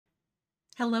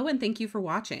Hello and thank you for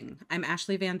watching. I'm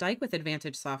Ashley Van Dyke with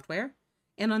Advantage Software,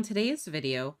 and on today's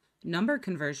video, Number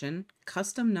Conversion,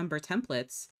 Custom Number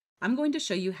Templates, I'm going to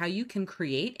show you how you can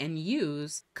create and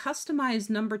use customized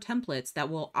number templates that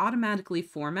will automatically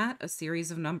format a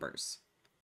series of numbers.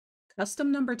 Custom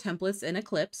number templates in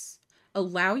Eclipse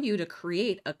allow you to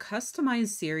create a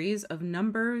customized series of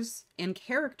numbers and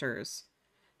characters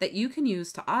that you can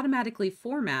use to automatically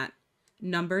format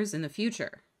numbers in the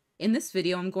future. In this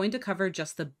video, I'm going to cover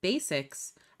just the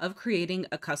basics of creating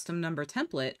a custom number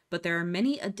template, but there are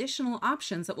many additional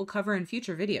options that we'll cover in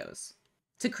future videos.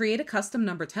 To create a custom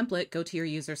number template, go to your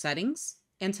user settings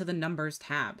and to the Numbers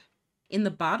tab. In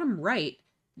the bottom right,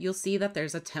 you'll see that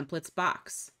there's a templates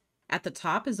box. At the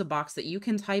top is a box that you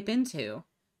can type into,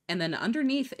 and then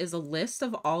underneath is a list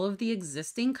of all of the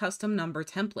existing custom number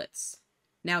templates.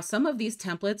 Now, some of these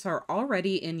templates are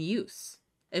already in use.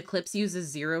 Eclipse uses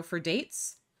 0 for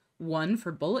dates, 1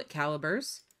 for bullet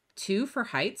calibers, 2 for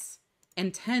heights,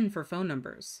 and 10 for phone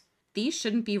numbers. These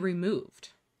shouldn't be removed.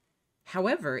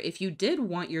 However, if you did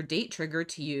want your date trigger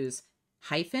to use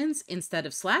hyphens instead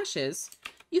of slashes,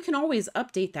 you can always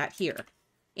update that here.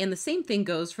 And the same thing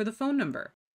goes for the phone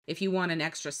number. If you want an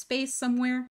extra space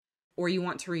somewhere, or you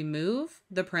want to remove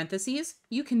the parentheses,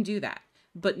 you can do that.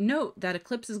 But note that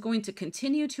Eclipse is going to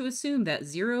continue to assume that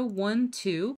 0, 1,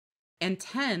 2, and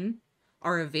 10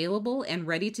 are available and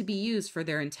ready to be used for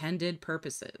their intended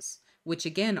purposes, which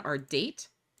again are date,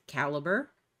 caliber,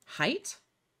 height,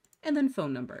 and then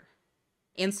phone number.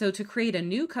 And so to create a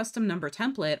new custom number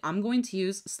template, I'm going to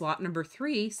use slot number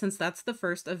 3 since that's the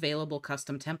first available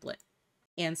custom template.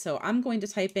 And so I'm going to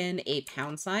type in a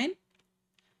 £,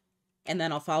 and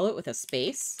then I'll follow it with a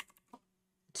space,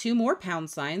 2 more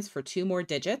 £signs for 2 more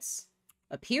digits,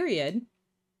 a period,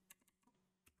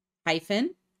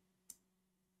 hyphen,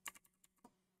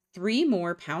 3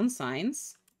 more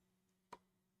 £signs,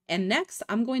 and next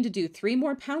I'm going to do 3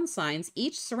 more £signs,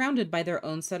 each surrounded by their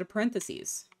own set of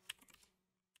parentheses.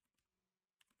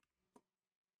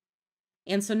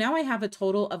 And so now I have a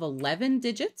total of 11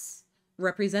 digits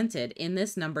represented in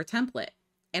this number template,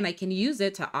 and I can use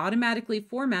it to automatically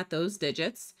format those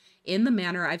digits in the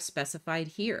manner I've specified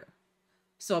here.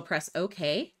 So I'll press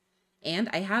OK, and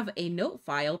I have a note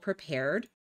file prepared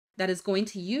that is going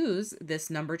to use this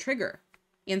number trigger.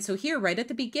 And so here, right at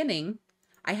the beginning,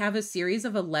 I have a series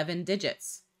of 11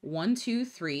 digits. 1, 2,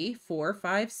 3, 4,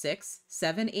 5, 6,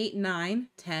 7, 8, 9,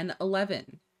 10,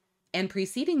 11. And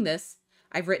preceding this,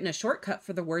 I've written a shortcut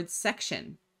for the word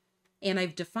section. And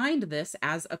I've defined this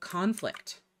as a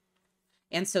conflict.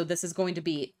 And so this is going to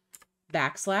be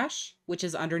backslash, which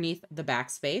is underneath the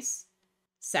backspace,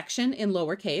 section in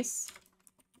lowercase,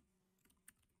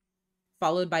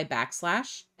 followed by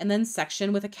backslash, and then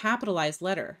section with a capitalized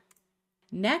letter.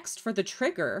 Next, for the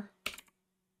trigger,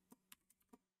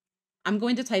 I'm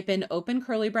going to type in open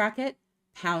curly bracket,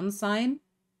 £,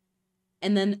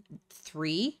 and then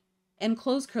 3, and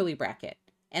close curly bracket.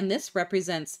 And this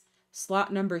represents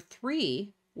slot number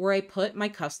 3, where I put my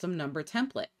custom number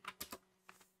template.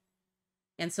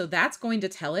 And so that's going to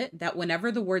tell it that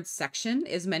whenever the word section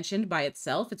is mentioned by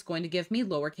itself, it's going to give me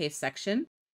lowercase section.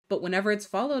 But whenever it's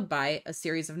followed by a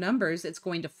series of numbers, it's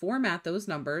going to format those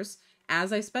numbers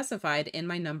as I specified in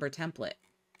my number template.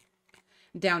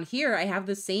 Down here, I have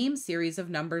the same series of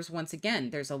numbers once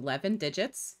again. There's 11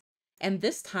 digits, and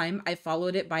this time I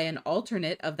followed it by an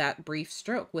alternate of that brief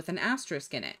stroke with an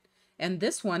asterisk in it. And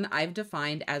this one I've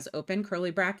defined as open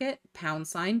curly bracket,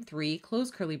 £3,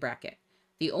 close curly bracket.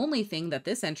 The only thing that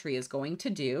this entry is going to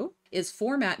do is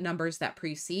format numbers that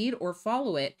precede or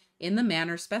follow it in the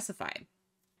manner specified.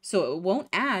 So it won't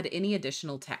add any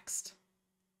additional text.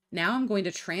 Now I'm going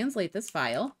to translate this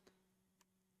file.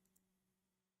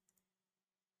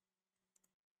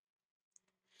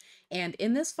 And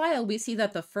in this file, we see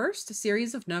that the first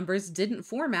series of numbers didn't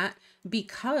format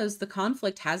because the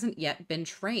conflict hasn't yet been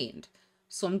trained.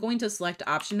 So I'm going to select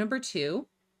option number 2.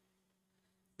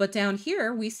 But down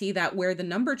here, we see that where the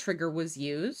number trigger was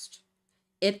used,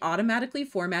 it automatically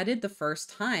formatted the first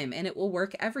time, and it will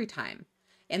work every time.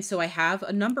 And so I have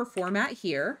a number format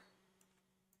here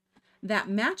that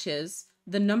matches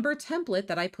the number template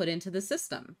that I put into the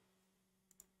system.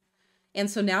 And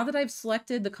so now that I've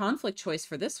selected the conflict choice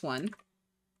for this one,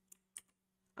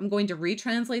 I'm going to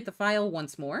retranslate the file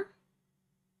once more.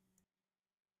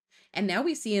 And now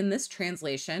we see in this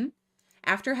translation,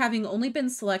 after having only been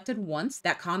selected once,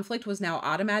 that conflict was now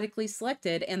automatically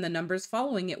selected and the numbers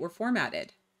following it were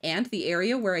formatted. And the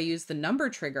area where I used the number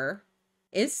trigger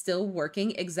is still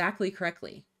working exactly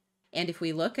correctly. And if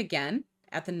we look again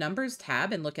at the Numbers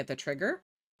tab and look at the trigger,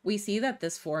 we see that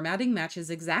this formatting matches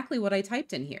exactly what I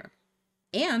typed in here.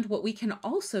 And what we can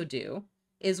also do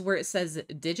is where it says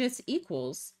digits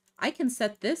equals, I can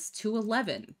set this to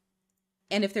 11.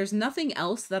 And if there's nothing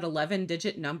else that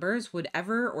 11-digit numbers would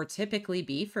ever or typically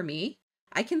be for me,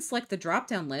 I can select the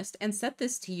drop-down list and set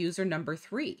this to user number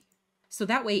 3. So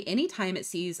that way, anytime it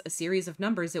sees a series of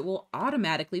numbers, it will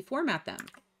automatically format them.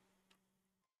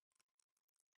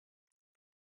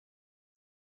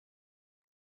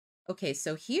 Okay,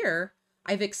 so here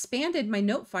I've expanded my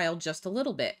note file just a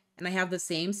little bit, and I have the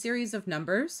same series of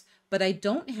numbers, but I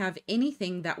don't have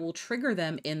anything that will trigger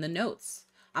them in the notes.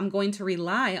 I'm going to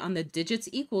rely on the digits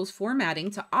equals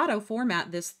formatting to auto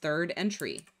format this third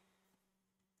entry.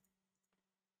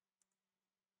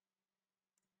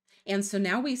 And so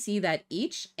now we see that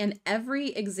each and every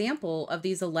example of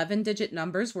these 11-digit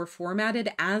numbers were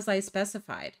formatted as I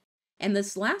specified. And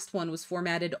this last one was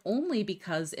formatted only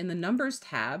because in the Numbers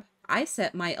tab, I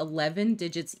set my 11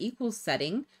 digits equals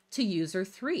setting to user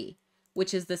 3,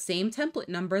 which is the same template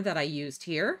number that I used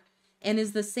here, and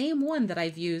is the same one that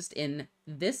I've used in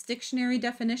this dictionary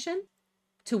definition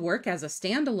to work as a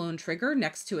standalone trigger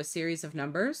next to a series of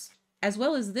numbers, as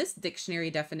well as this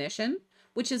dictionary definition,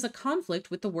 which is a conflict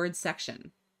with the word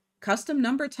section. Custom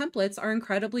number templates are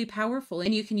incredibly powerful,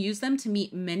 and you can use them to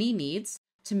meet many needs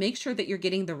to make sure that you're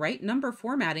getting the right number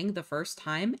formatting the first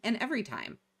time and every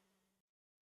time.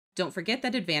 Don't forget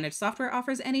that Advantage Software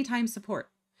offers anytime support.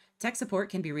 Tech support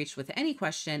can be reached with any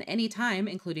question anytime,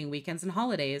 including weekends and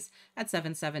holidays, at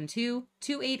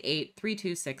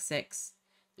 772-288-3266.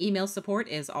 Email support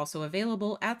is also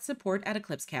available at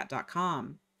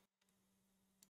support@eclipsecat.com.